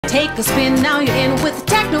take a spin. Now you're in with the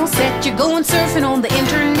techno set. You're going surfing on the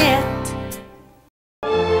internet.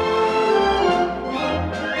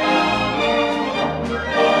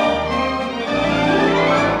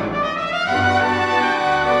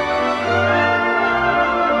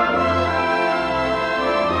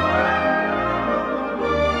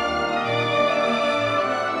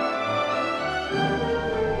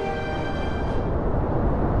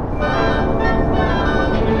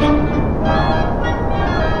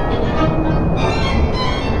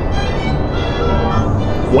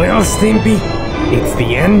 Well, Stimpy, it's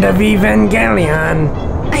the end of Evangelion.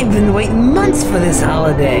 I've been waiting months for this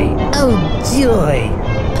holiday. Oh, joy.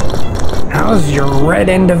 How's your red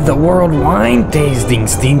end of the world wine tasting,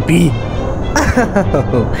 Stimpy?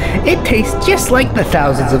 Oh, it tastes just like the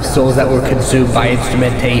thousands of souls that were consumed by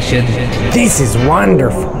instrumentation. This is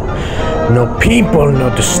wonderful. No people,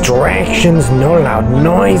 no distractions, no loud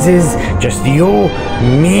noises, just you,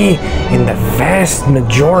 me, and the vast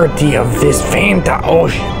majority of this Fanta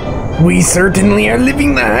ocean. We certainly are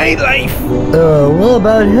living the high life. What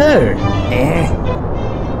about her?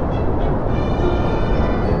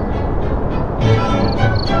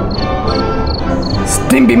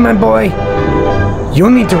 Stimpy, my boy,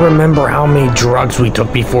 you'll need to remember how many drugs we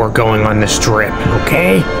took before going on this trip,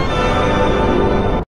 okay?